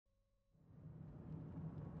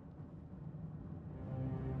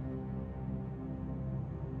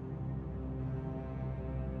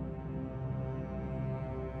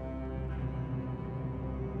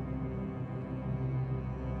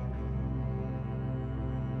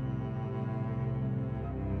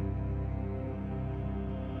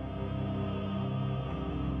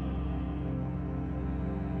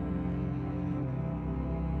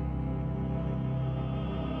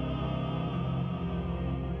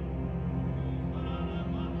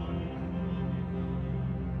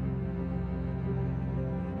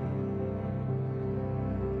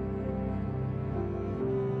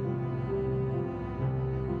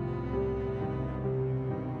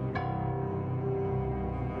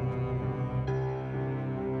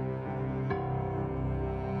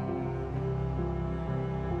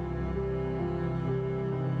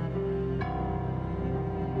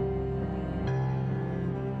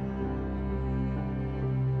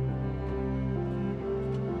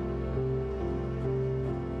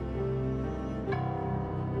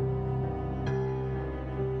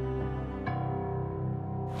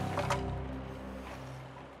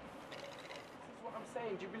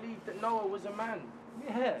believed that Noah was a man.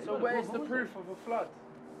 Yeah. So where's the proof of a flood?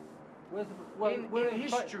 Where's the, we're in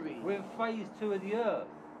history. We're in phase 2 of the earth.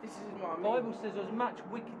 This is what I mean. The Bible says there's much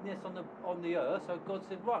wickedness on the earth, so God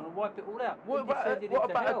said, right, and wipe it all out. What about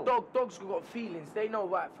a dog? Dogs have got feelings. They know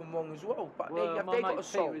right from wrong as well. But they got a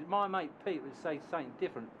soul. My mate Pete would say something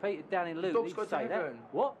different. Peter down in Luton, dogs go to heaven.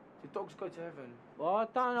 What? Do dogs go to heaven? Well, I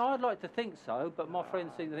don't know. I'd like to think so, but my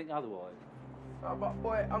friends seem to think otherwise. But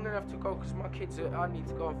boy, I'm gonna have to go because my kids I need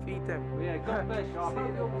to go and feed them. Well, yeah, God bless you. I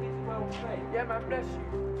hope your kids are well fed. Yeah, man, bless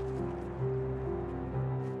you.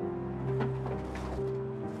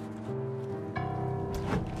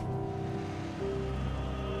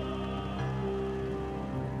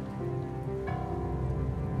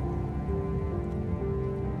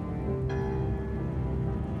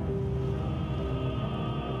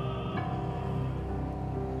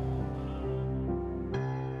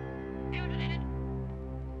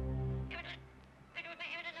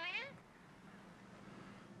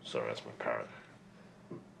 Sorry, that's my parrot.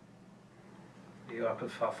 You up at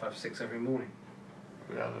 5:30, 6 every morning?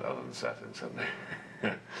 Yeah, other than Saturday and Sunday.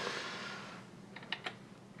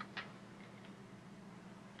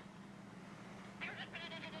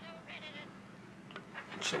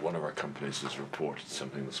 So one of our companies has reported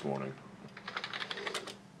something this morning.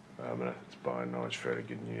 It's by and large fairly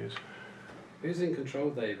good news. Who's in control,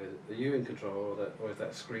 David? Are you in control, or is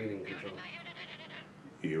that screen in control?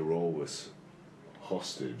 You're always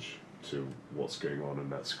hostage to what's going on in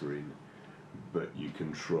that screen, but you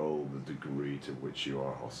control the degree to which you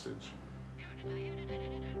are hostage.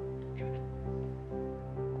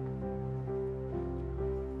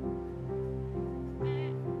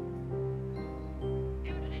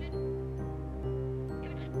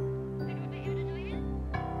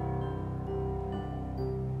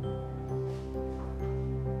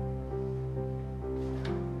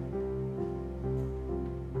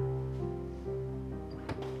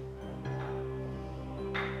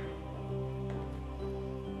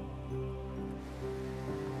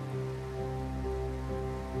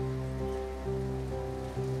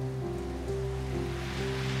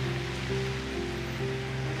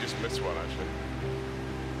 This one, actually.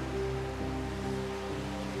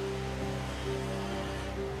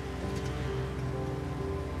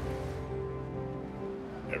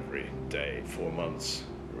 Every day, 4 months,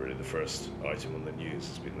 really the first item on the news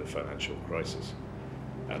has been the financial crisis.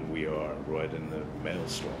 And we are right in the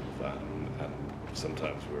maelstrom of that. And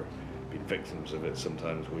sometimes we're been victims of it,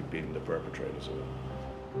 sometimes we've been the perpetrators of it.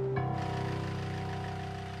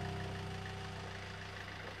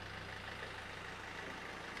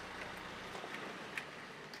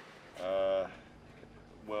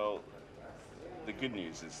 Well, the good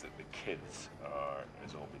news is that the kids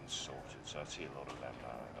has all been sorted, so I see a lot of them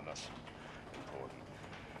now, and that's important.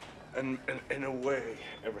 And in a way,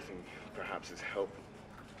 everything perhaps is helping.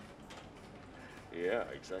 Yeah,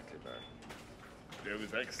 exactly, Barry. It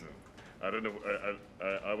was excellent. I don't know,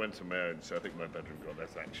 I went to my own, so I think my bedroom got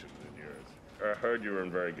less action than yours. I heard you were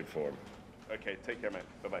in very good form. Okay, take care, mate.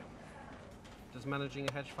 Bye-bye. Does managing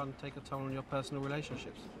a hedge fund take a toll on your personal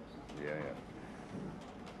relationships? Yeah.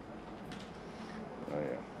 Oh,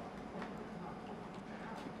 yeah.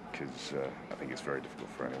 Because I think it's very difficult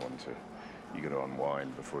for anyone to... You got to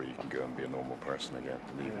unwind before you can go and be a normal person again.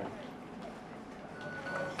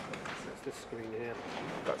 That's this screen here.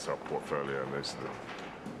 That's our portfolio, and those are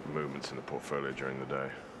the movements in the portfolio during the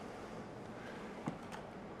day.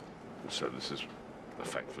 So this is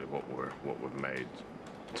effectively what we've made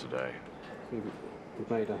today. We've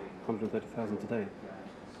made 130,000 today.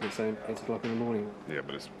 It's 8 o'clock in the morning. Yeah,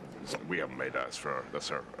 but we haven't made that.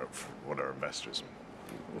 That's what our investors.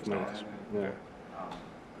 It's not. Yeah.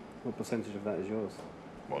 What percentage of that is yours?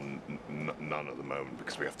 Well, none at the moment,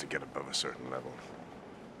 because we have to get above a certain level.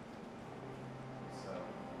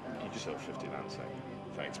 You just have 50 land sec.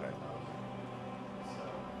 Thanks, mate.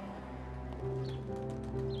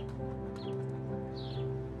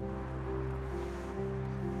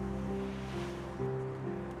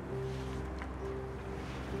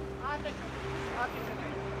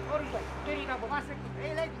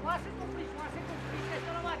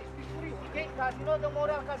 Casino de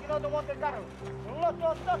Montreal, Casino de Monte Carlo,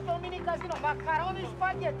 Lotto mini casino, macaroni,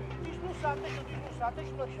 spaghetti, nici nu sate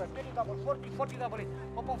și florișoare. Penny double, 40 double,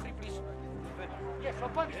 open free please. Yes,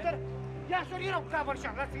 open mister. Yeah, sorry, you know, cover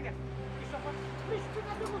shot, let's see that. Yes, open, please, pick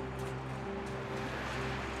up the good.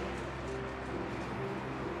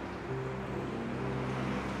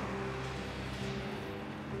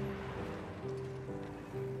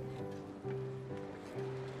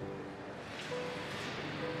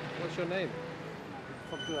 What's your name?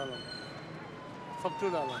 From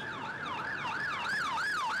Tudalan.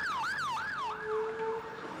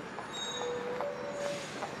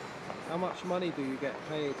 How much money do you get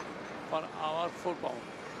paid? Per hour, £4.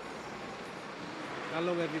 How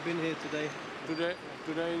long have you been here today? Today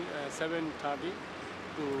 7:30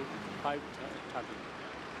 to 5:30.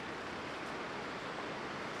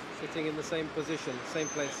 Sitting in the same position, same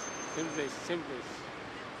place. Same place, same place.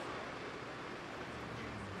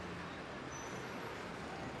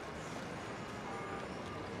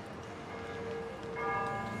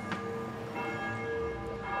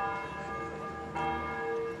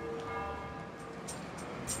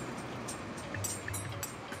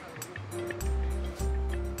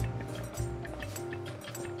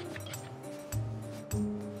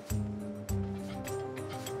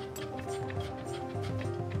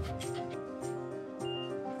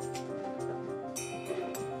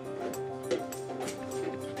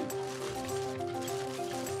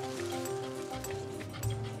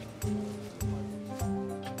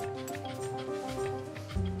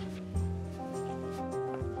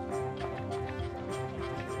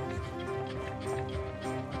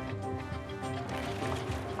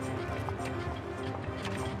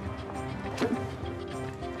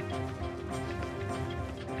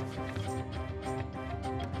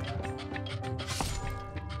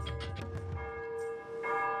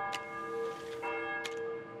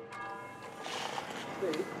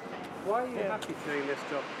 Why are you happy doing this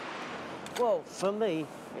job? Well, for me,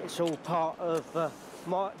 it's all part of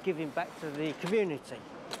my giving back to the community.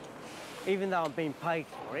 Even though I'm being paid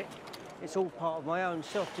for it, it's all part of my own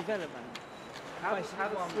self-development. How does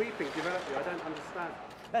sweeping develop you? I don't understand.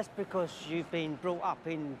 That's because you've been brought up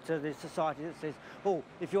into the society that says, oh,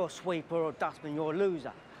 if you're a sweeper or a dustman, you're a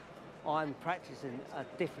loser. I'm practicing a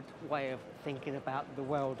different way of thinking about the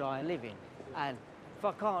world I live in. And if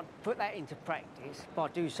I can't put that into practice, if I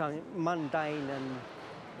do something mundane and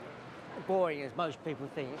boring, as most people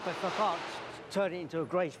think, but if I can't turn it into a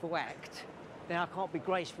graceful act, then I can't be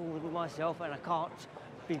graceful with myself and I can't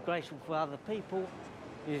be graceful for other people.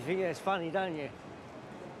 You think that's funny, don't you?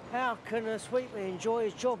 How can a sweeper enjoy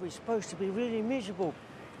his job? He's supposed to be really miserable.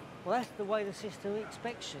 Well, that's the way the system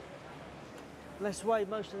expects it. And that's the way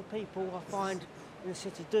most of the people I find in the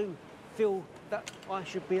city do feel that I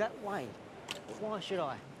should be that way. Why should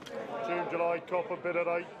I? June, July, copper, bid at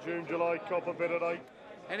 8. June, July, copper, bid at 8.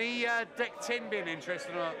 Any deck tin being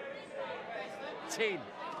interested or not? Tin.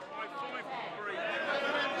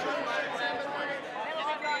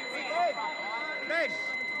 Ben!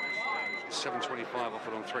 7.25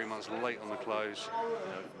 offered on 3 months late on the close.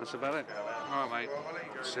 That's about it. All right, mate.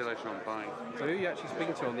 See you later on. Bye. So who are you actually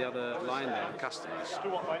speaking to on the other line there? Customers.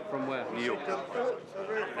 From where? New York.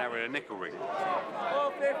 Now we're at a nickel ring.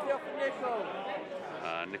 450 off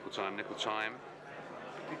a nickel. Nickel time.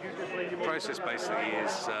 The process basically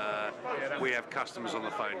is we have customers on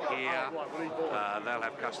the phone here, they'll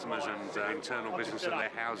have customers and internal business at their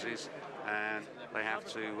houses, and they have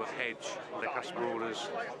to hedge their customer orders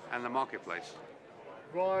and the marketplace.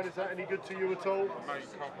 Ryan, is that any good to you at all?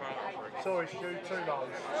 Sorry, Stu, 2 lows.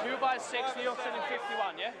 You buy 60, you're selling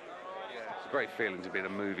 51, yeah? It's a great feeling to be in a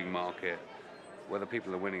moving market, whether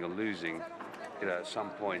people are winning or losing. You know, at some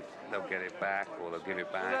point they'll get it back or they'll give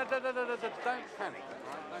it back. No, don't panic.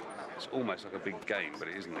 It's almost like a big game, but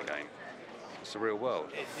it isn't a game. It's the real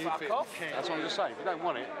world. Fuck off. That's what I'm just saying. If you don't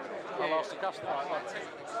want it, I'll ask the customer.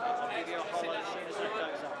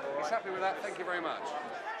 He's happy with that. Thank you very much.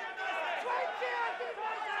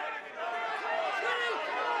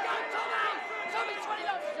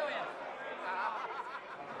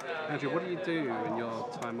 Andrew, what do you do in your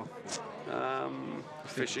time off?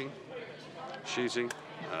 Fishing, shooting.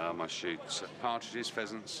 I shoot partridges,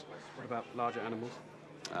 pheasants. What about larger animals?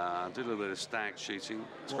 Do a little bit of stag shooting.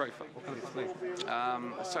 It's great fun. What kind of explain?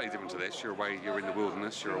 It's totally different to this. You're away. You're in the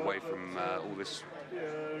wilderness. You're away from all this,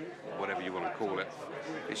 whatever you want to call it.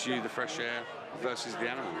 It's you, the fresh air, versus the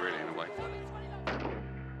animal, really, in a way.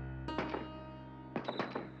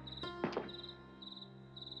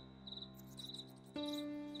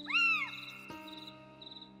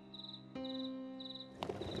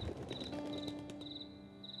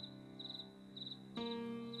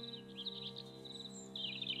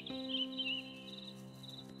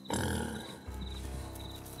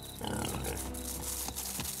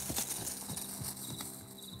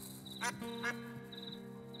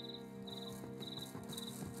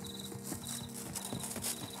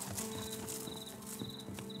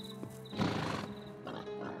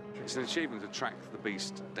 It's an achievement to track the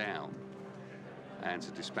beast down and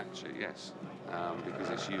to dispatch it, yes, because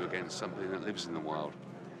it's you against something that lives in the wild.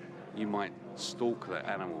 You might stalk that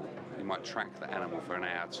animal, you might track the animal for an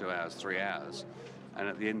hour, 2 hours, 3 hours, and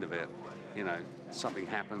at the end of it, you know, something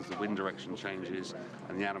happens, the wind direction changes,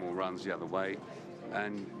 and the animal runs the other way,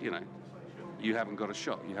 and, you know, you haven't got a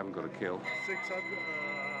shot, you haven't got a kill. 600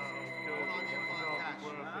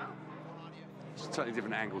 It's a totally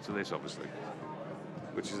different angle to this, obviously,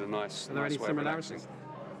 which is a nice, Are there nice any way of relaxing.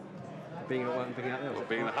 similarities? Being at work and being out there? Or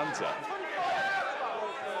being the hunter.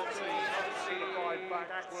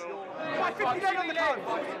 550 on the card.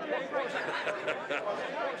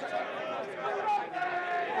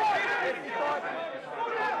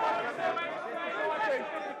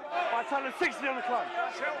 I tell them 60 on the clock.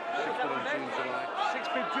 6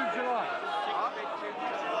 bid June, July.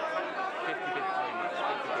 50 bid 3 months,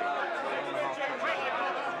 50 bid.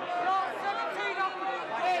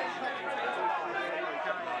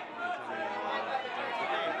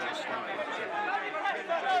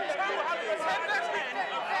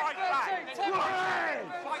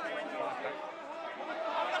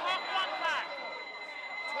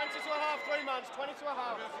 3 months, 22 and a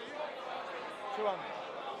half. 200.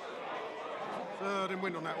 I didn't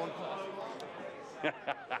win on that one.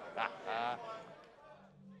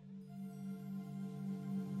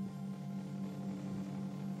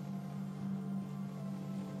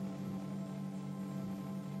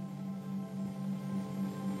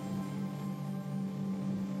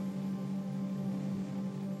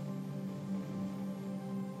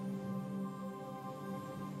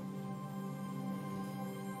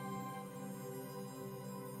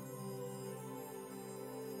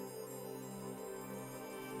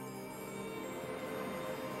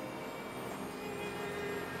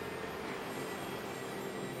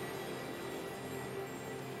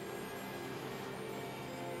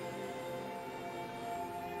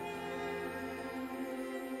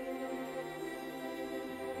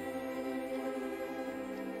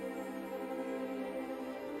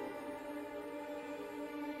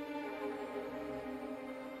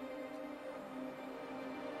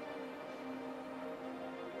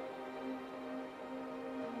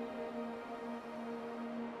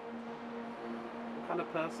 What kind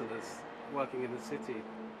of person has working in the city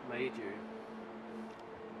made you?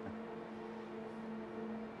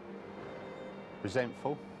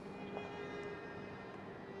 Resentful.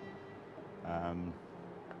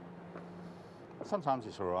 Sometimes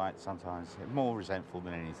it's all right, sometimes more resentful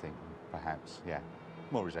than anything, perhaps, yeah,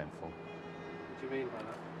 more resentful. What do you mean by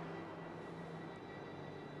that?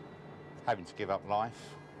 Having to give up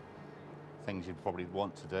life, things you'd probably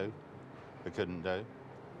want to do, but couldn't do.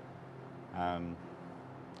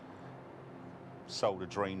 Sold a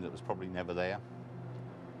dream that was probably never there.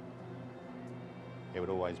 It would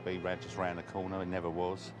always be just round the corner, it never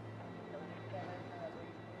was.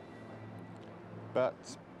 But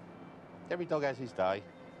every dog has his day.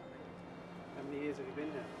 How many years have you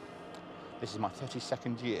been here? This is my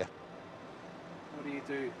 32nd year. What do you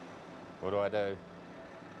do? What do?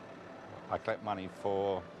 I collect money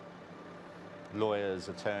for lawyers,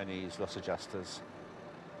 attorneys, loss adjusters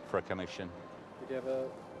for a commission. Did you ever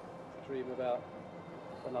dream about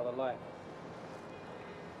another life?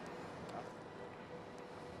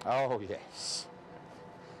 Oh, yes.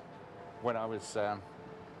 When I was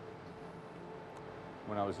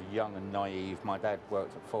young and naive, my dad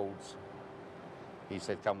worked at Ford's. He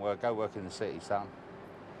said, go work in the city, son,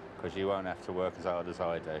 because you won't have to work as hard as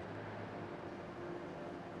I do.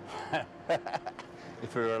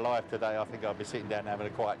 If we were alive today, I think I'd be sitting down having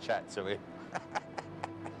a quiet chat to him. I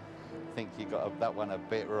think you got that one a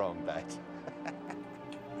bit wrong, Dad.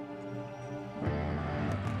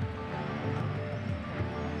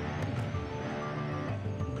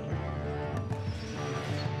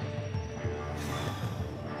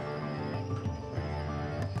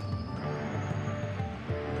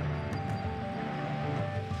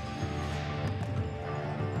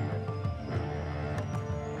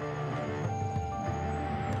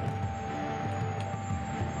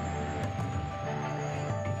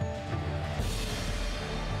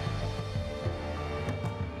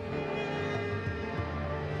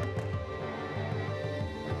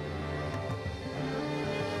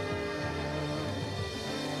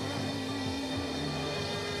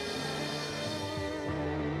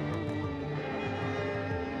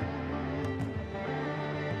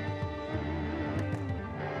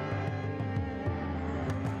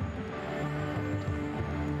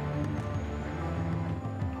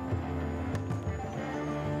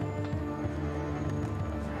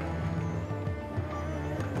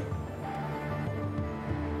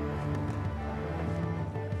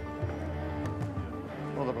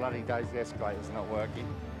 Bloody days the escalator's not working.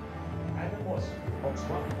 Adam Watson, box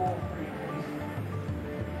 143, please.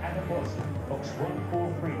 Adam Watson, box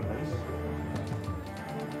 143, please.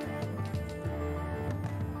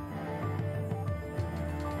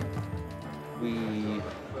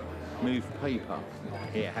 We move paper.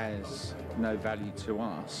 It has no value to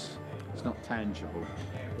us. It's not tangible.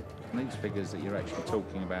 And these figures that you're actually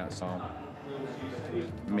talking about are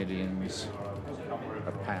millions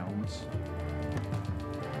of pounds.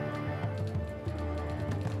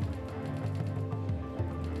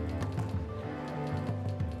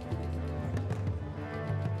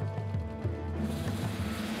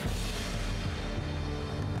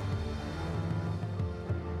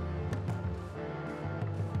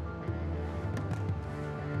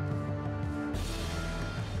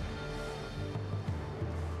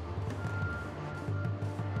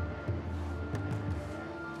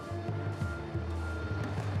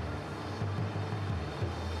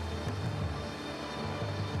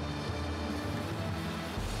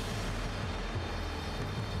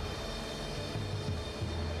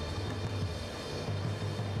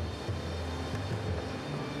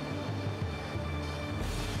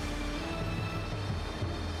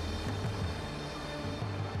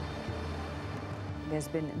 There's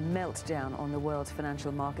been meltdown on the world's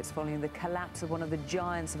financial markets following the collapse of one of the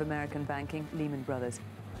giants of American banking, Lehman Brothers.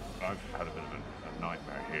 I've had a bit of a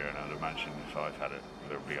nightmare here, and I'd imagine if I've had it,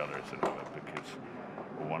 there'll be others that have it, because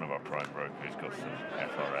one of our prime brokers got some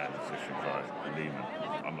FRNs issued by Lehman.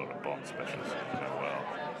 I'm not a bond specialist, you know well,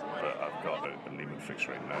 but I've got a Lehman fixed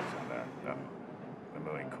rate note in there, £1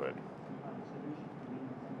 million.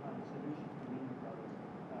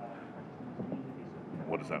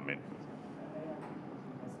 What does that mean?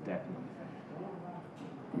 £1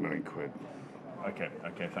 million. Okay,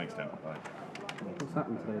 thanks, Dan. Bye. What's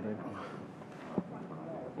happened today, Dave?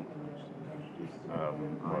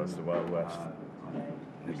 Well, it's the Wild West.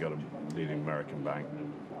 You got a leading American bank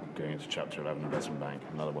going into Chapter 11 investment bank,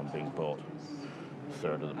 another one being bought, a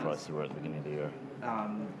third of the price they were at the beginning of the year.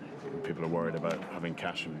 People are worried about having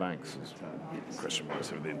cash in banks. There's question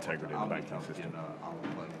marks over the integrity of the banking system.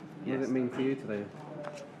 What does it mean for you today?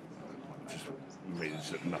 Just means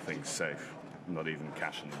that nothing's safe. Not even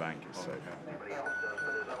cash in the bank is safe.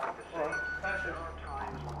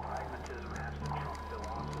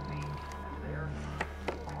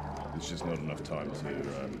 There's just not enough time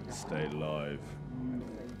to stay live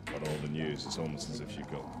on all the news. It's almost as if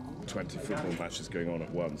you've got 20 football matches going on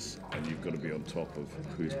at once, and you've got to be on top of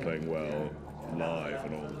who's playing well live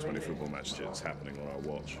and all the 20 football matches happening on our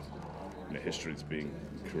watch. You know, history's being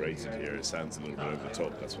created here. It sounds a little bit over the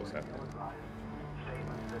top. That's what's happening.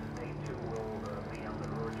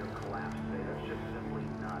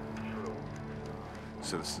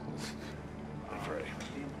 So this is a very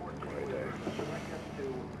great day.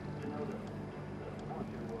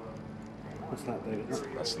 What's that, David?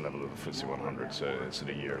 That's the level of the FTSE 100, so it's at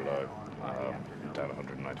a year low, down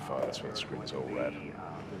 195. That's why the screen's all red.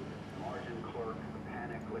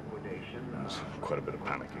 There's quite a bit of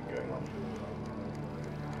panicking going on.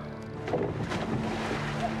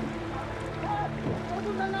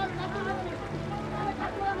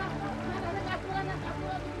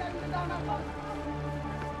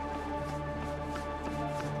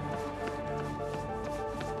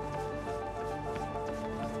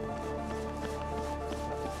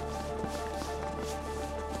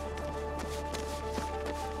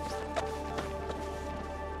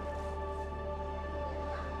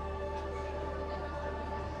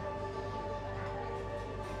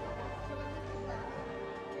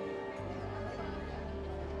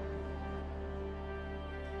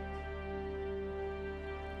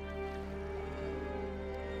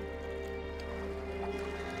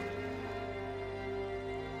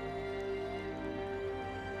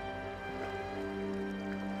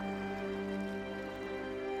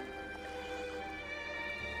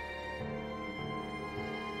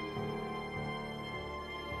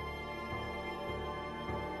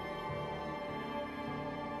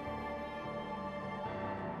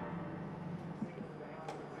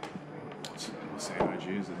 Say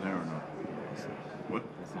IG, is it there or not? What?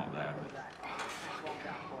 It's not there. So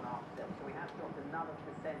we have dropped another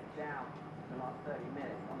percent down in the last 30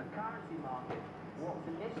 minutes. On the currency market, what was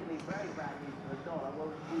initially very bad news for the dollar, well,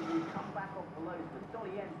 we've come back off the lows. The dollar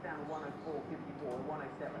yen's down to 104.54 and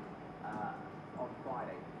 107 on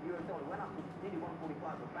Friday. Euro dollar went up to nearly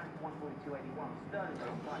 145, but back to 142.81. Sterling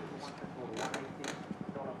goes back to 124 to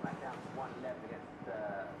 118. Dollar back down to 111 against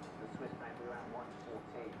the Swiss franc, we're around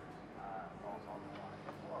 114.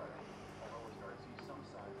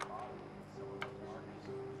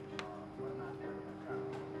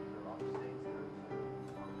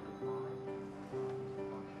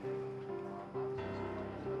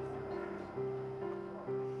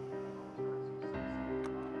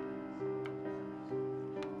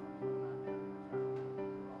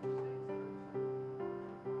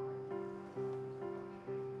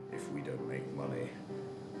 if we don't make money,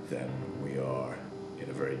 then we are, in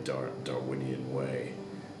a very Darwinian way,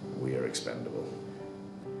 we are expendable.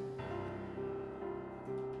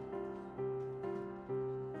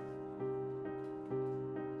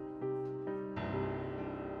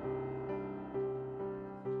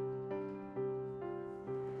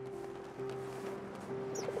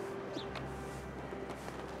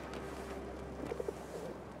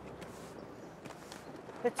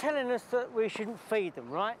 They're telling us that we shouldn't feed them,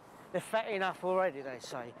 right? They're fat enough already, they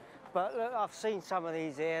say. But look, I've seen some of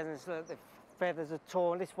these here, and look, the feathers are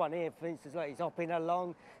torn. This one here, for instance, look, he's hopping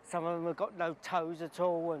along. Some of them have got no toes at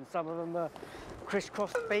all, and some of them are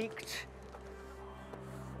crisscross beaked.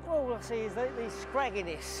 All I see is the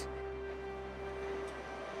scragginess.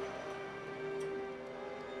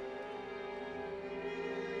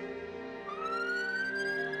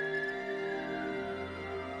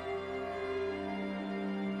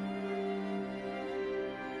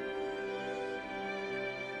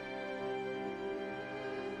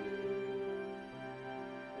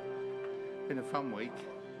 Been a fun week,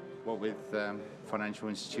 what with financial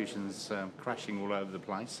institutions crashing all over the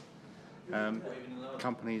place.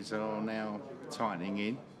 Companies are now tightening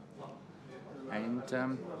in, and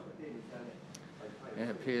it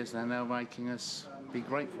appears they're now making us be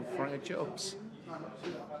grateful for our jobs.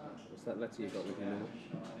 What's that letter you got with you now?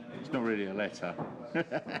 It's not really a letter.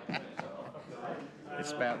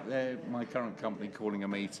 It's about my current company calling a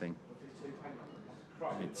meeting.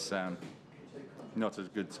 It's not a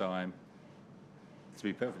good time. To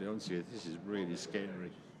be perfectly honest with you, this is really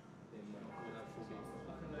scary.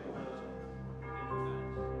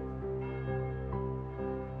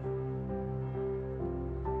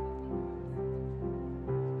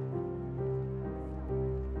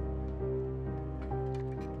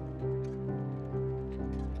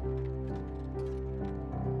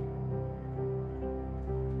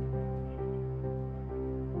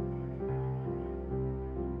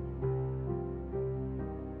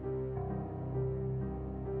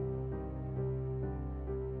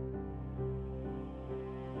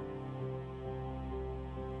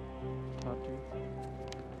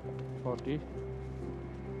 Forty,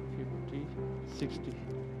 50, 60.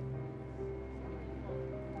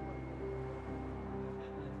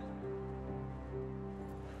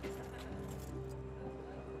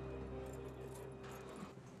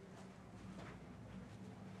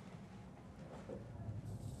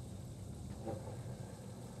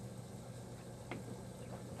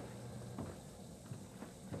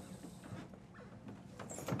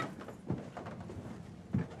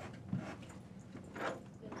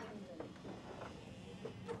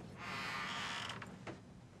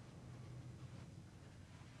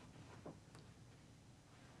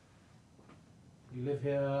 You live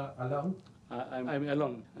here alone? I'm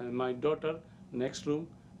alone. My daughter next room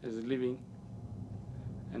is living,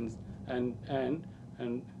 and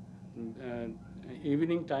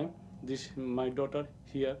evening time this my daughter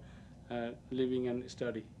here living and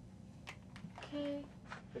study. Okay.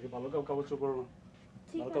 ভালো কাপড় চোপড় করো না।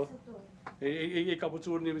 ঠিক আছে তো। এই কাপড়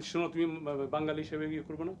চোপড় নিয়ে শোনো, তুমি বাঙালি হিসেবে কি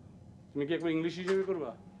করবে না? তুমি কি একবার ইংলিশ হিসেবে করবা?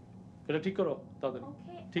 এটা ঠিক করো তাড়াতাড়ি।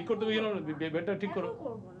 ঠিক করতে হবে না, বেটা ঠিক করো।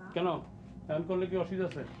 কেন? এখন করলে কি অসুবিধা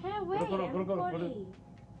আছে? হ্যাঁ, করো।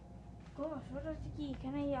 সমস্যাটা কি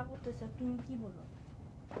এখানে ইয়া করতেছে, তুমি কি বলো?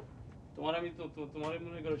 তোমার আমি তো তোমার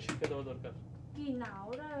মনে করো শিক্ষা দেওয়া দরকার। কি না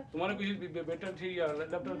ওরা তোমার কি বেটা ঠিক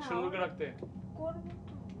ল্যাপটপ সুন্দর করে রাখতে করব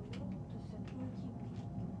তো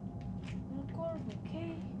তুমি করব, ওকে?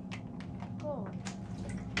 গো।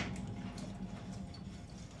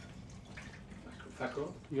 Thakur?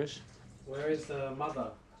 Yes. Where is the mother?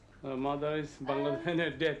 Mother is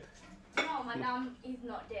Bangladesh dead. No, my mom is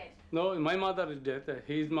not dead. No, my mother is dead.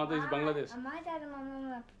 His mother is Bangladesh. My dad and my mom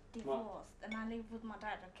are divorced, and I live with my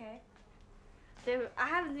dad. Okay. So I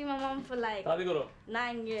haven't seen my mom for like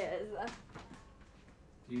 9 years.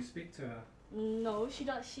 Do you speak to her? No, she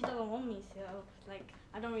doesn't want me. So like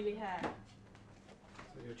I don't really care.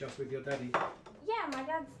 So you're just with your daddy? Yeah, my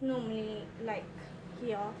dad's normally like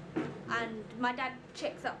here, and my dad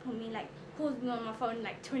checks up on me, like calls me on my phone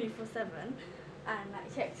like 24/7, and like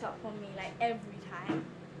checks up on me like every time.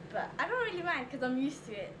 But I don't really mind because I'm used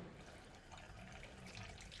to it.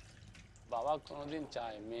 বাবা কোনোদিন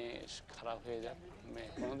চায় মেয়ে খারাপ হয়ে যাক, মেয়ে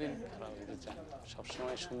কোনোদিন খারাপ হতে চায় না,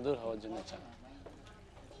 সবসময় সুন্দর হওয়ার জন্য চায়।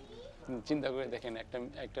 চিন্তা করে দেখেন,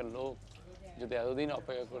 একটা লোক যদি এতদিন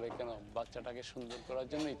অপেক্ষা করে কেন? বাচ্চাটাকে সুন্দর করার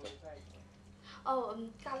জন্যই তো।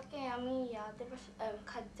 কালকে আমি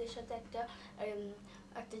খাদ্যের সাথে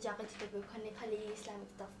একটা জায়গা যেতে হবে, ওখানে খালি ইসলামিক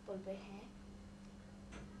স্টাফ বলবে। হ্যাঁ,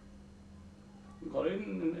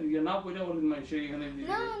 না কইরা বলেন না সেই এখানে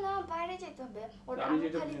না না বাইরে যেতে হবে ওর আমি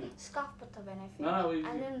খালি স্কার্ফ পরতে হবে না না ওই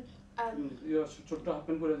ছোট হাফ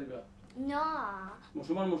প্যান্ট পরে দিবা না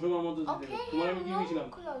মুসলমান মধ্যে দিতে তোমার আমি কি কইছিলাম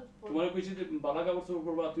তোমার কইছি যে বালা কাপড় চোপড়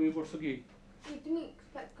পরবা তুমি পরছো কি তুমি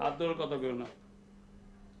হাত ধরে কথা কইও না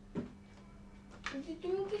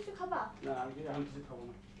তুমি কিছু খাবা না আমি কিছু খাবো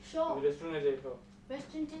না শো আমি রেস্টুরেন্টে যাই খাবো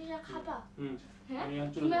রেস্টুরেন্টে যা খাবা হ্যাঁ আমি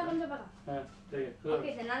তুমি এখন যাবা হ্যাঁ যাই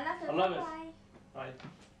ওকে দেন আল্লাহ বাই বাই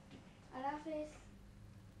আল্লাহ হাফেজ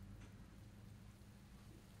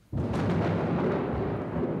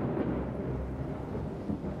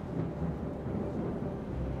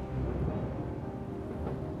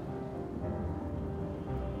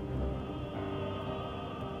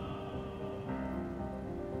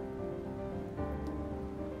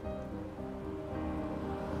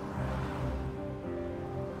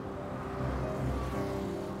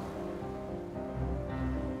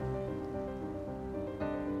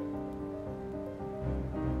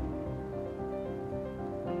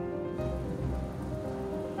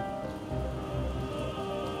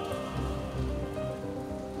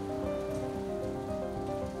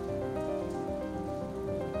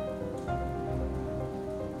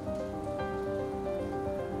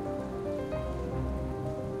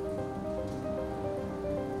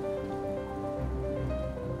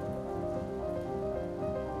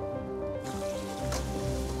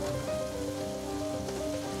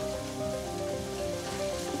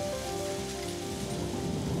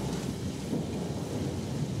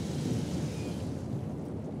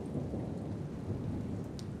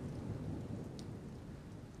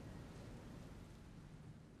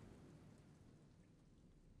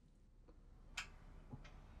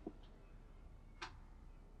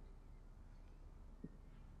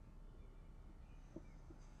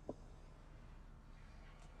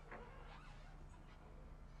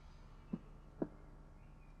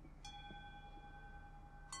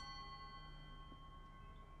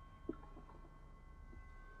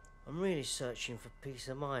I'm really searching for peace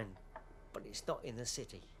of mind, but it's not in the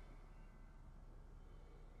city.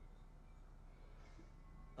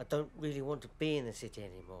 I don't really want to be in the city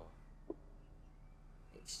anymore.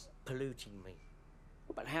 It's polluting me.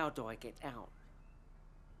 But how do I get out?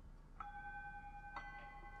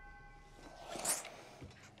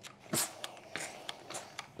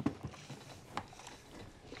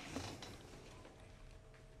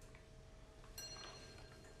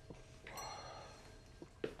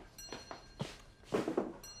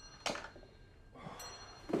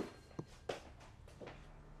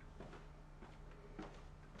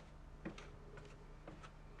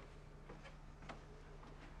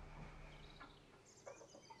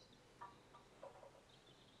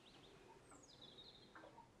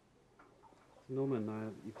 Norman,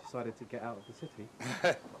 you've decided to get out of the city?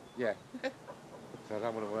 Yeah. So I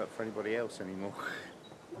don't want to work for anybody else anymore.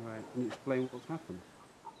 Right. Can you explain what's happened?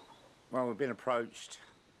 Well, we've been approached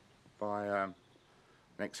by an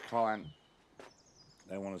ex-client.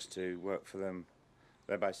 They want us to work for them.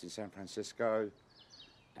 They're based in San Francisco,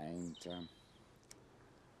 and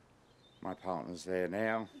my partner's there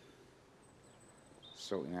now,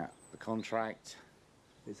 sorting out the contract.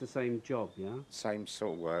 It's the same job, yeah? Same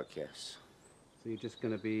sort of work, yes. So you're just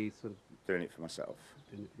going to be sort of... Doing it for myself.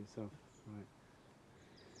 Doing it for yourself, right.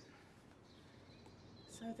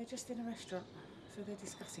 So they're just in a restaurant, so they're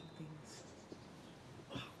discussing things.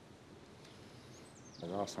 The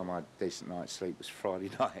last time I had a decent night's sleep was Friday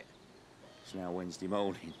night. It's now Wednesday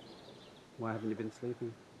morning. Why haven't you been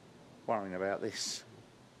sleeping? Worrying about this.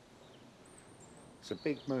 It's a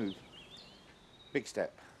big move. Big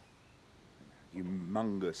step.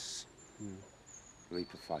 Humongous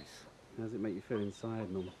leap of faith. How does it make you feel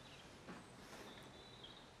inside, Norm?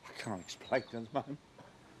 I can't explain at the moment.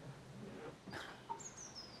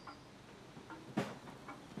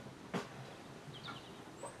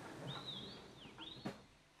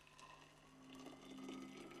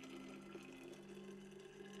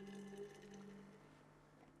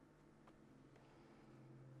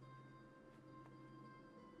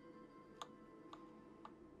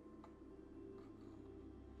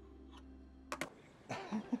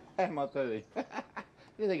 How am I doing? What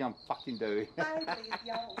do you think I'm fucking doing?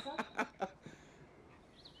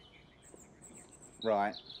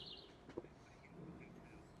 Right.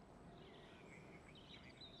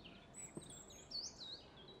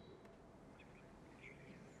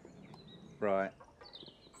 Right.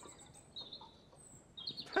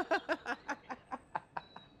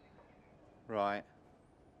 Right.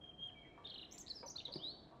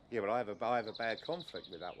 Yeah, but I have a bad conflict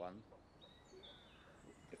with that one.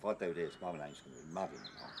 If I do this, my name's going to be mud in the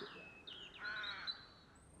market.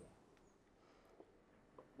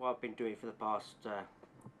 what I've been doing for the past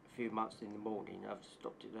few months in the morning. I've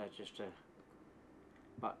stopped it there just to,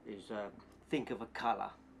 think of a colour.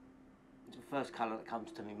 It's the first colour that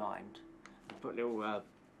comes to my mind. I put a little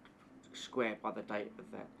square by the date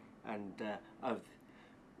of that, and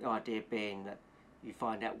the idea being that you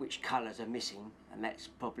find out which colours are missing, and that's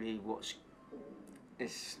probably what's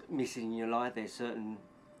missing in your life. There's certain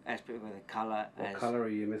aspect of the colour. What colour are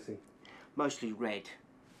you missing? Mostly red.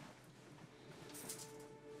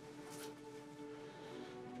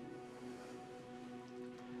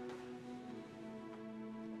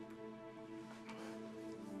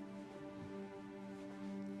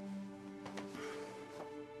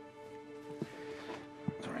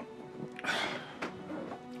 Sorry.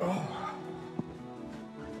 Oh.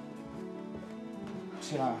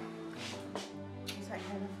 See you later.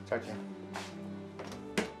 Take care.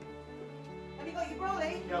 Have you got your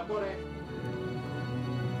brolly? Yeah, I've got it.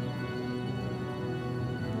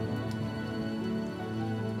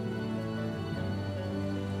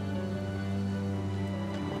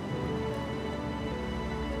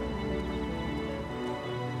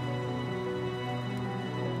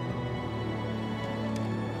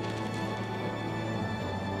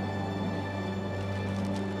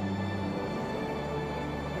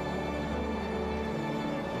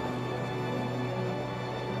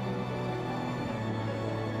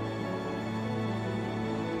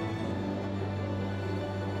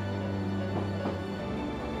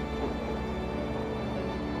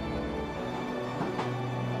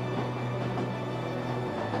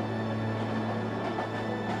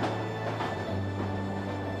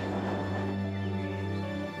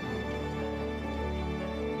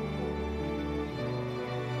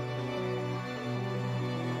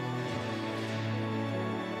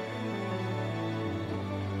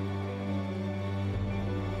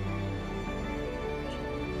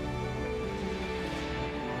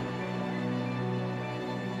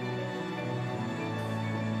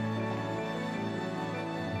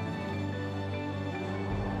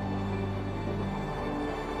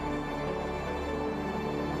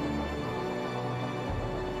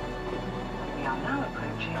 We are now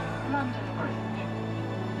approaching London Bridge.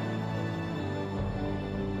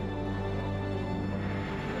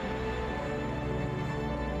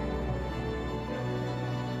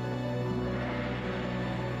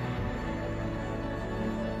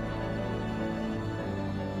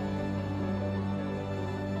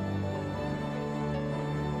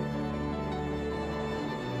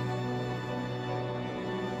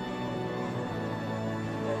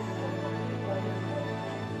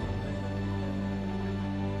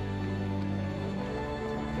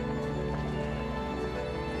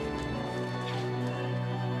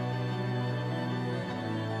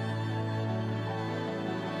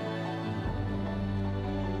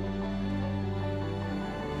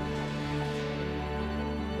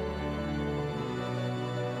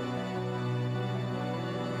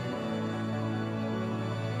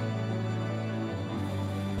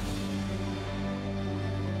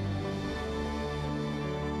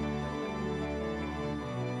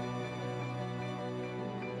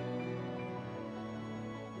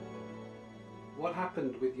 What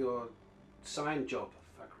happened with your sign job,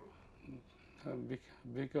 Fakru?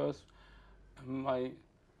 Because my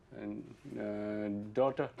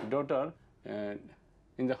daughter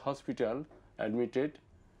in the hospital admitted,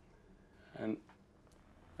 and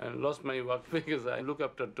lost my work because I look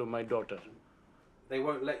after to my daughter. They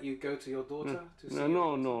won't let you go to your daughter to see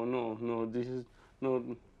No. This is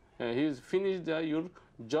no. He's finished your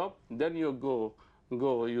job, then you go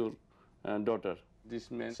your daughter. This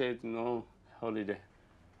man said no holiday.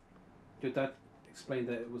 Your dad explained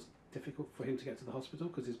that it was difficult for him to get to the hospital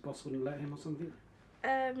because his boss wouldn't let him or something?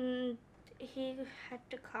 He had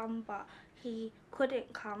to come, but he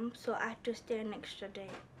couldn't come, so I had to stay an extra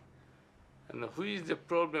day. And who is the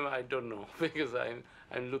problem? I don't know because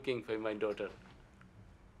I'm looking for my daughter.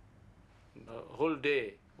 The whole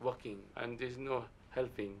day working and there's no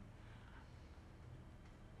helping.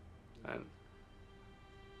 And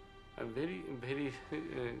I'm very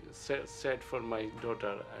sad for my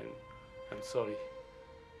daughter, and I'm sorry.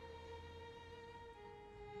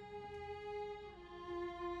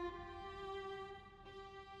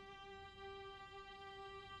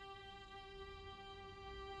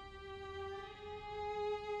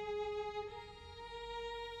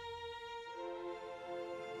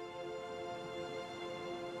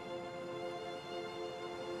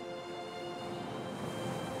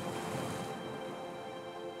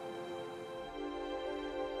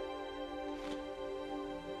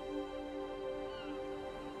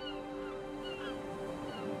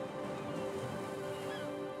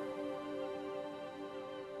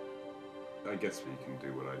 guess you can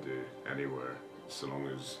do what I do anywhere, so long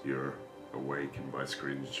as you're awakened by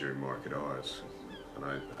screens during market hours. And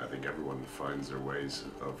I think everyone finds their ways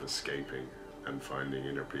of escaping and finding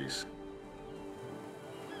inner peace.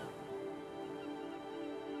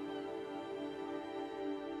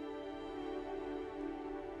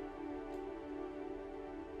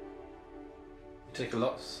 You take a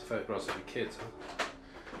lot of photographs of your kids, huh?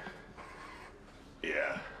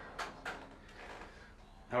 Yeah.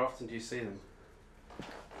 How often do you see them?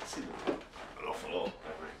 I see them an awful lot.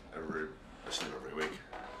 I see them every week.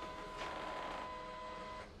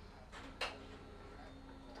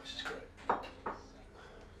 Which is great.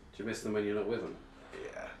 Do you miss them when you're not with them?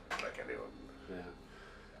 Yeah, like anyone. Yeah.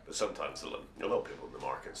 But sometimes a lot of people in the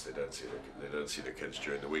markets, they don't see their kids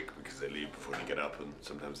during the week because they leave before they get up, and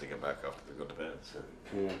sometimes they get back after they go to bed. So.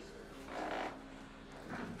 Yeah.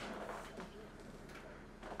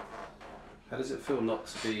 How does it feel not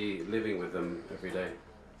to be living with them every day?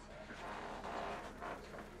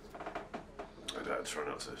 I try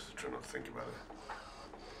not to think about it.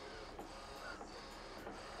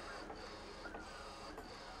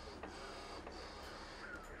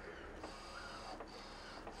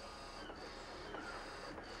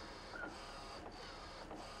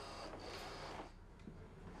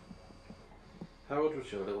 How old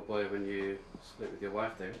was your little boy when you split with your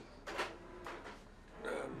wife, David?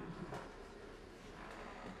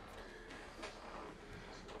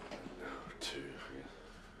 2, yeah.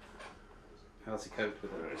 How's he coped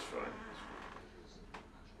with it? No, it's fine.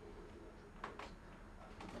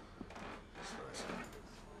 It's nice.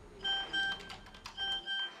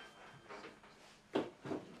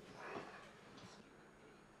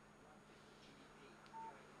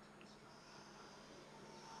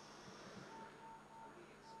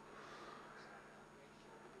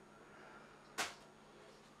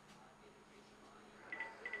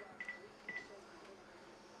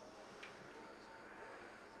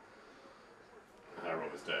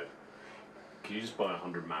 Robert's dead. Can you just buy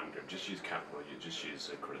 100 mango? Just use capital. You just use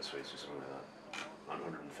Credit Suisse or something like that.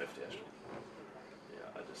 150 actually. Yeah,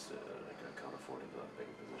 I can't afford it for that big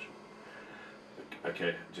a position.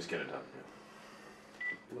 Okay, just get it done. Yeah.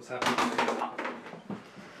 What's happening?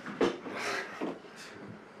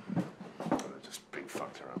 Just big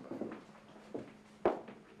fucked around.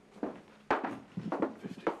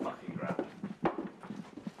 50 fucking grand.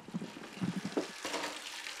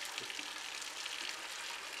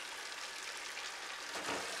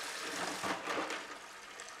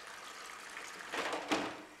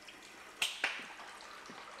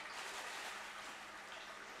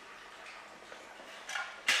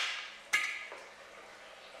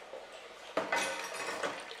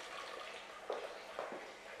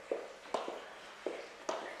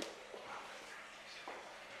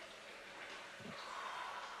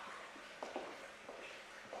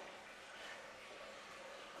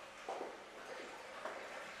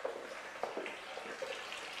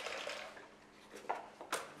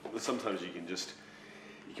 Sometimes you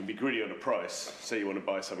can be greedy on a price. Say you want to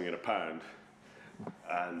buy something at £1,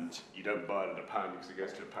 and you don't buy it at £1 because it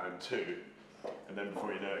goes to £1.2, and then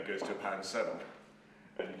before you know it, it goes to £1.7,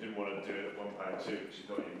 and you didn't want to do it at £1.2 because you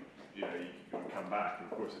thought you would come back,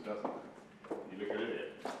 and of course it doesn't. You look at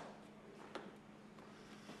it.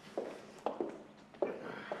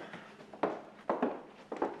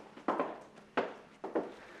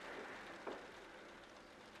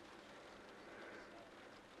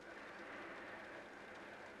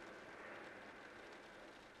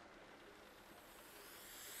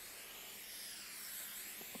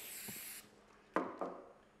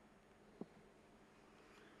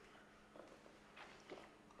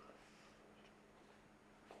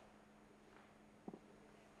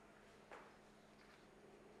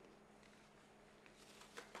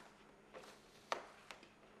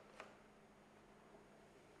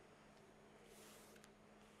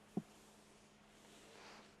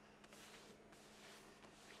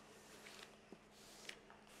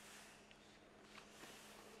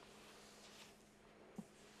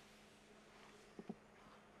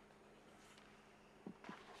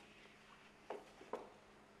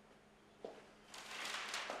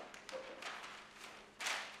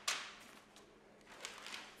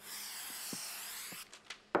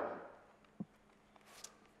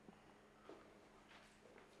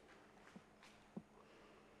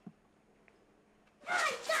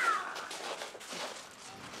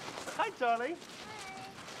 Hi, darling.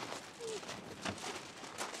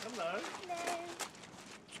 Hello. Hello.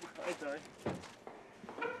 Hi, darling.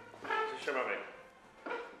 Show mommy.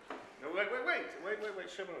 No, wait,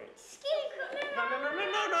 show mommy.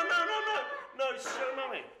 No, show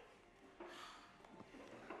mommy.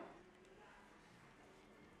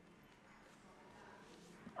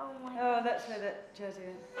 Oh my Oh, that's where that jersey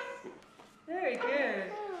is. Very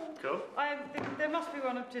good. Cool. There must be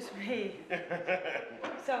one of just me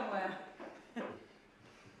somewhere. And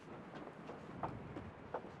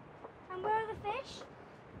where are the fish?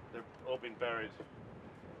 They've all been buried.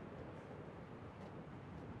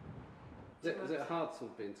 Is it hard sort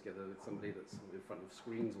of being together with somebody that's in front of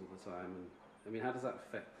screens all the time? And I mean, how does that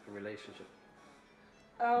affect a relationship?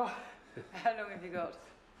 Oh, how long have you got?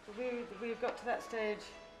 We've got to that stage.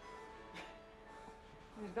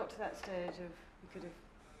 We've got to that stage of we could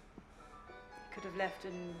have left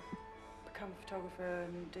and become a photographer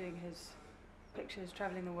and doing his pictures,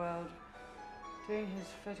 travelling the world, doing his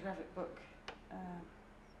photographic book.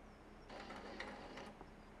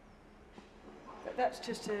 But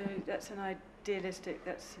that's an idealistic,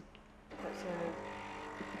 that's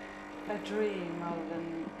a dream rather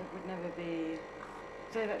than, it would never be.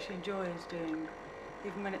 Dave actually enjoys doing,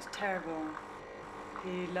 even when it's terrible,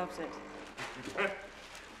 he loves it.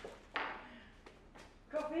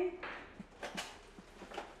 Coffee?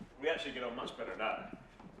 We actually get on much better now.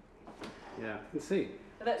 Yeah, I can see.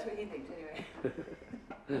 Well, that's what he thinks anyway.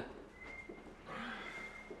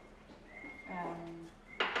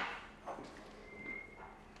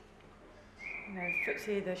 You know,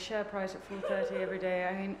 FTSE, the share price at 4:30 every day.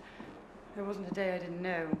 I mean, there wasn't a day I didn't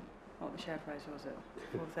know what the share price was at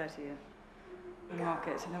 4:30 in the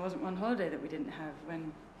markets, and there wasn't one holiday that we didn't have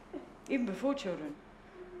when, even before children,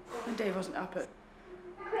 when Dave wasn't up at.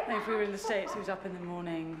 If we were in the States, he was up in the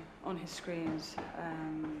morning on his screens,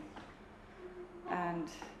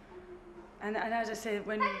 and as I say,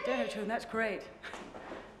 when you don't have children, that's great,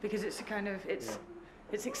 because it's a kind of it's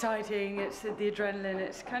exciting, it's the adrenaline,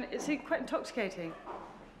 it's quite intoxicating,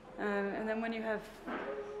 and then when you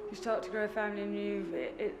start to grow a family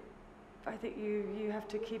and I think you have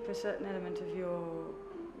to keep a certain element of your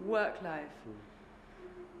work life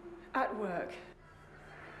at work.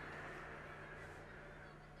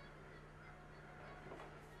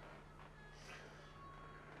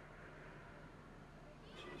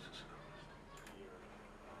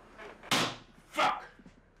 Fuck!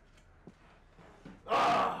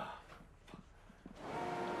 Ah!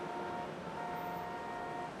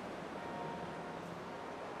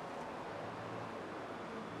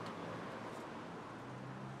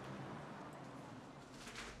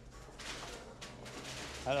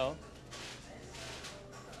 Hello.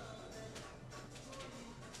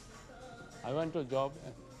 I want to job.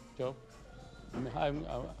 I'm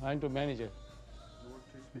to manager. You want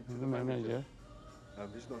to speak to The manager.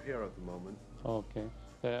 He's not here at the moment. Okay.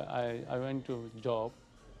 I went to job,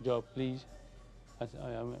 please. I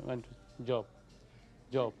went to job.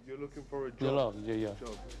 You're looking for a job? Yeah.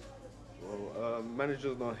 Job. Well,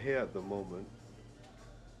 manager's not here at the moment.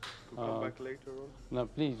 Could come back later on? No,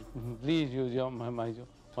 please use my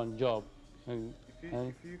job.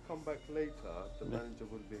 If you come back later, the manager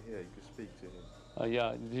will be here. You can speak to him.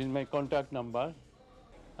 Yeah, this is my contact number.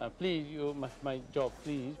 Please, you my job,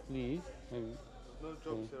 please. There's no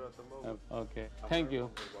jobs here at the moment. Okay. Thank you,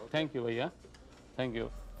 Bhaiya. Thank you.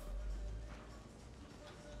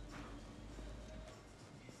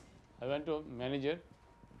 I went to manager.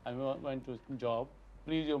 I went to job.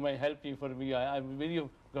 Please, you may help me for me. I'm very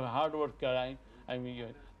hard worker.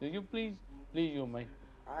 You please, you may.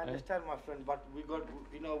 I understand, my friend, but we got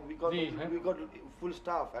full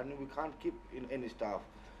staff, and we can't keep in any staff.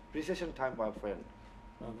 Recession time, my friend.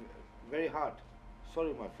 Very hard.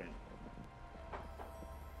 Sorry, my friend.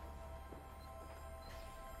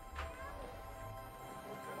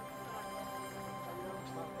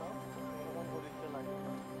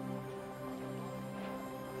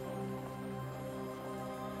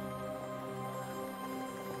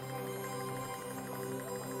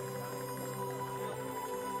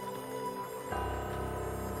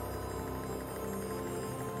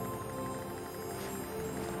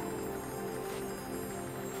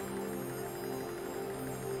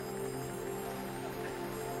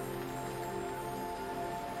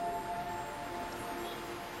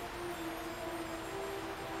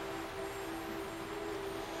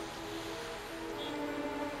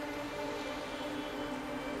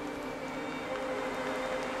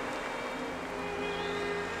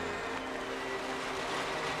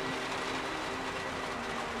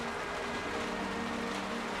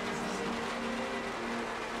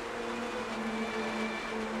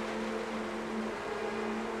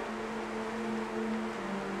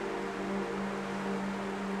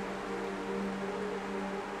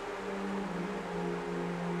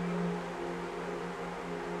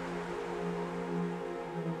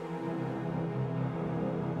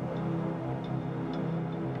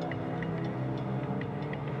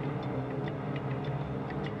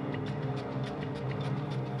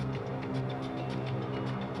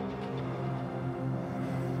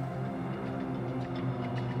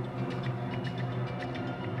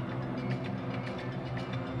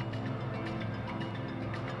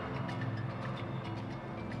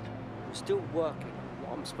 I'm still working on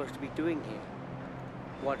what I'm supposed to be doing here.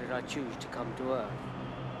 Why did I choose to come to Earth?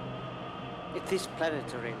 If this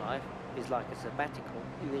planetary life is like a sabbatical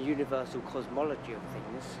in the universal cosmology of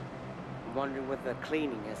things, I'm wondering whether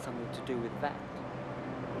cleaning has something to do with that.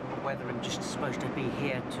 Or whether I'm just supposed to be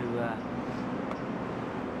here to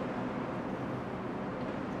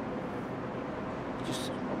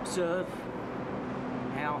just observe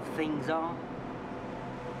how things are.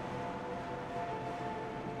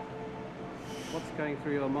 What's going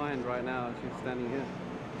through your mind right now as you're standing here?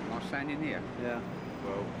 Am I standing here? Yeah.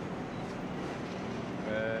 Well,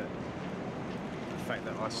 the fact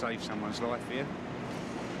that I saved someone's life here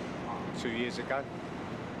 2 years ago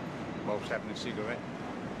whilst having a cigarette.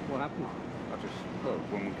 What happened? Well,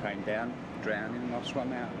 a woman came down, drowning, and I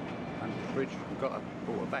swam out under the bridge and brought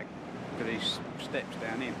her back to these steps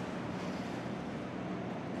down here.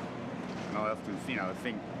 And I often,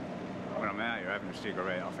 think when I'm out here having a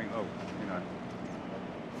cigarette, I think,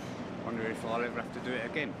 wonder if I'll ever have to do it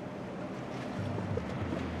again.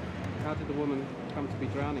 How did the woman come to be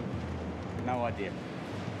drowning? No idea.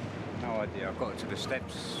 No idea. I got her to the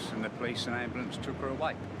steps and the police and ambulance took her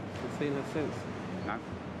away. You've seen her since? No.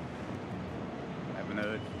 Haven't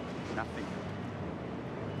heard nothing.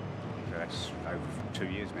 So that's over 2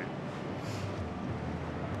 years now.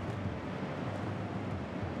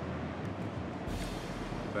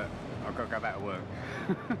 But I've got to go back to work.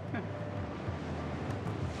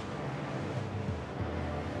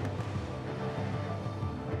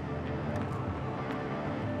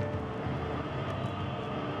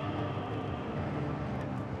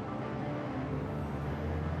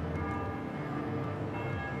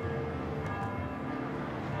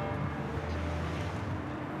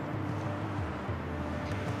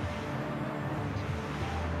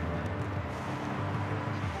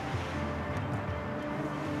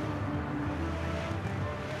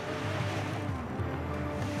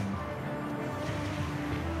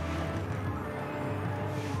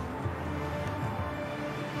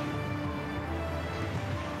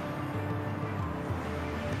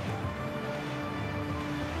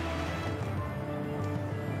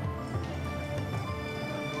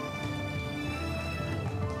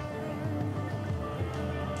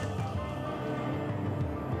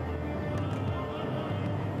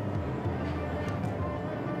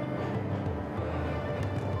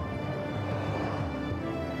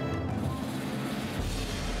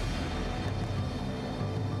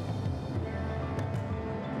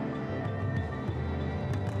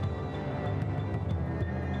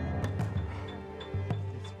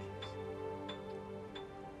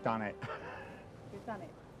 Done it. You've done it?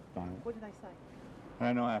 Done it. What did they say?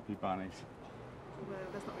 They're not happy bunnies. Well,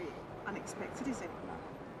 that's not really unexpected, is it?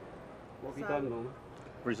 What have you done, Norman?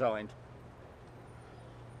 Resigned.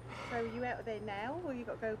 So are you out of there now, or you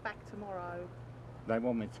got to go back tomorrow? They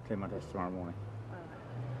want me to clear my desk tomorrow morning.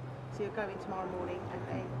 So you're going tomorrow morning and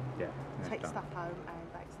then Yeah. take done. stuff home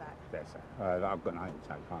and that's that? That's it. I've got nothing to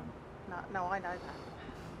take home. No, I know that.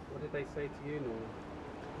 What did they say to you, Norman?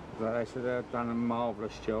 They said they've done a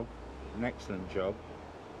marvellous job, an excellent job.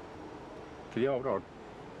 Could you hold on?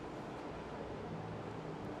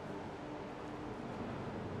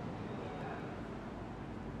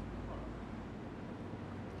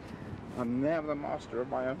 I'm now the master of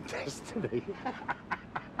my own destiny.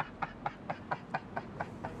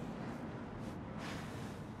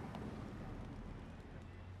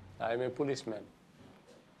 I am a policeman.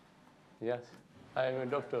 Yes. I am a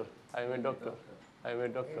doctor. I am a doctor. I am a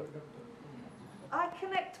doctor. I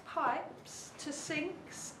connect pipes to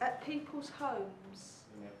sinks at people's homes.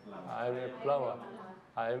 I am a plumber.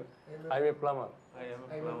 I am a plumber. I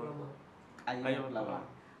am a plumber.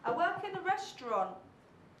 I work in a restaurant.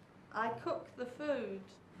 I cook the food.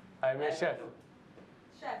 I am a chef.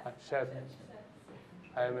 Chef. Chef.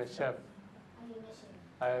 I am a chef.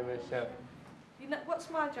 I am a chef. You know, what's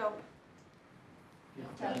my job?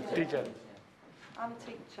 Teacher. I'm a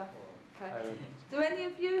teacher. Okay. I am Do any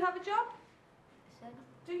of you have a job?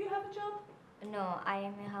 Do you have a job? No, I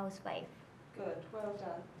am a housewife. Good, well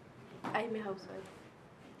done. I am a housewife.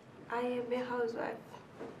 I am a housewife.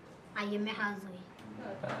 I am a housewife.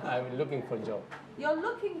 I am looking for a job. You're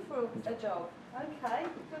looking for a job. Okay,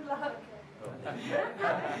 good luck.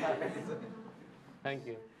 Thank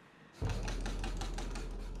you.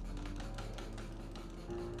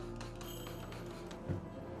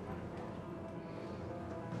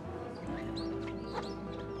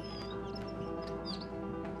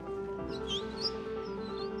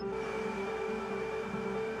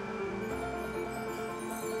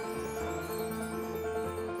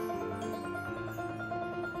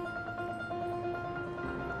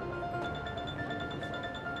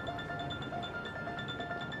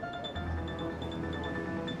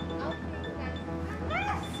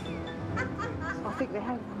 the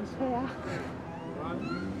headphones here.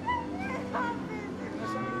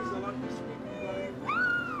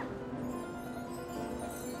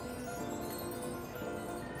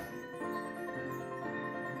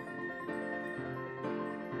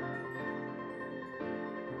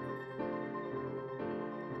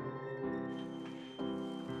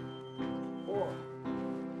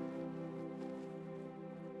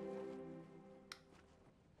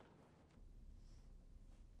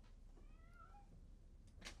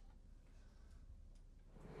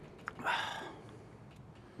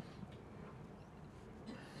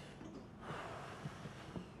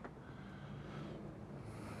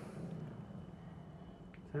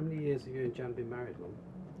 How many years have you and Jan been married, Mum?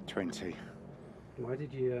 20. Why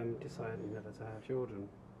did you decide never to have children?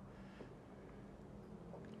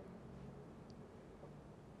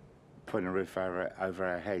 Putting a roof over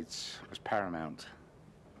our heads was paramount.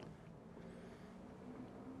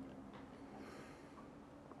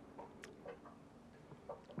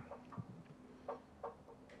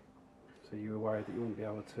 So you were worried that you wouldn't be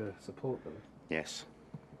able to support them? Yes.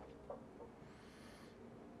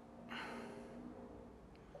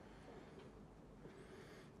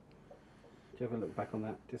 Do you ever look back on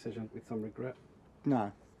that decision with some regret?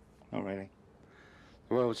 No, not really.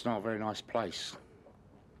 The world's not a very nice place.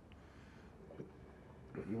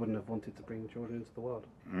 But you wouldn't have wanted to bring children into the world?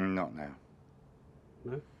 Not now.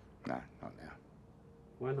 No? No, not now.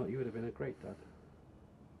 Why not? You would have been a great dad.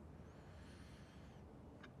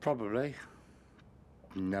 Probably.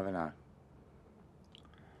 You never know.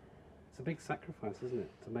 It's a big sacrifice, isn't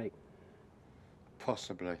it, to make?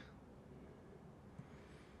 Possibly.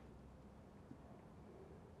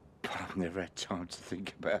 But I've never had time to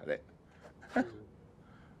think about it. Do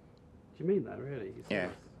you mean that, really? You Yeah.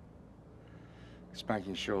 serious? It's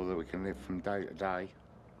making sure that we can live from day to day.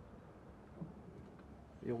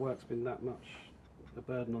 Your work's been that much a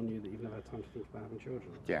burden on you that you've never had time to think about having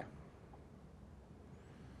children? Yeah.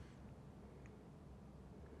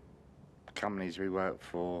 The companies we work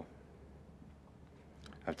for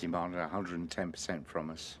have demanded 110% from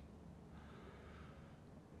us.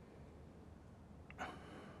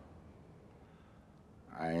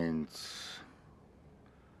 And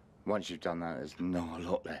once you've done that, there's not a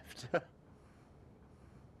lot left.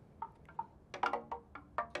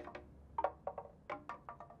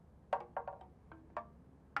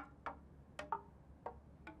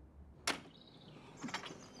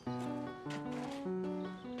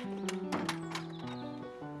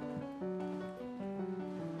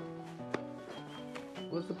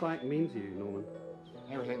 What does the bike mean to you, Norman?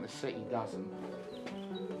 Everything the city doesn't.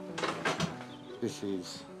 This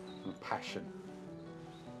is a passion.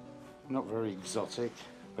 Not very exotic,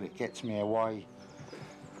 but it gets me away,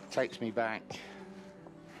 takes me back.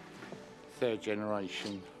 Third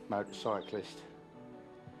generation motorcyclist.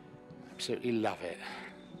 Absolutely love it.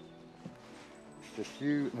 It's just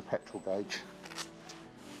you and the petrol gauge.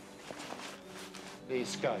 The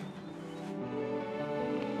escape.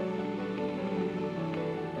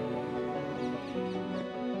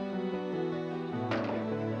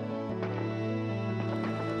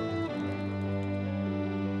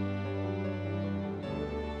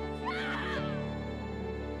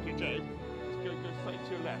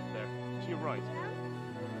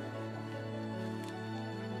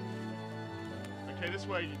 Okay, this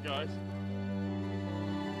way, you guys.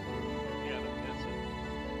 Yeah, that's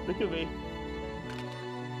it. Look at me.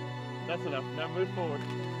 That's enough. Now move forward.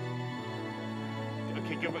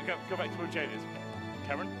 Okay, go back to where Jade is.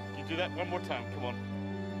 Cameron, you do that one more time. Come on.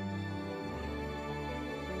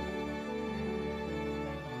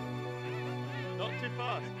 Not too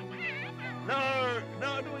fast. No, I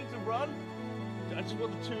don't want you to run. I just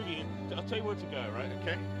want the two of you. I'll tell you where to go, right?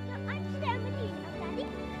 Okay? No, I'm staying with you, Daddy.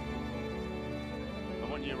 I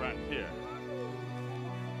want you around here.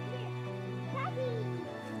 Daddy.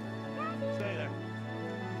 Stay there.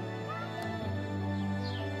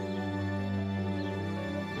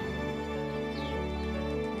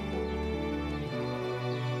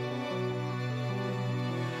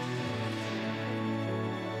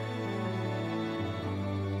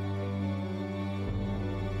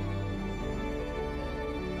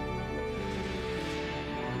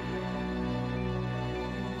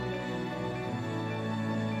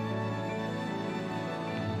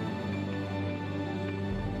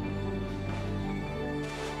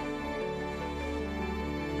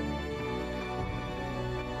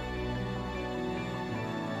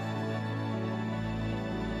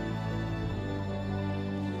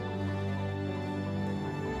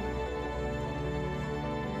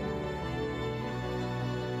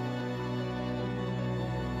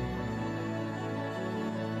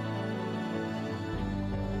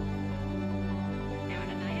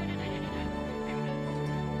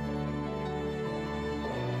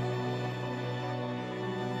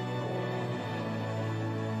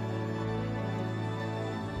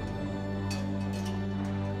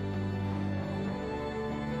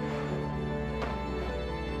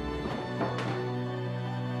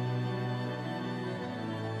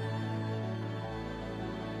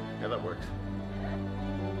 Yeah, that works.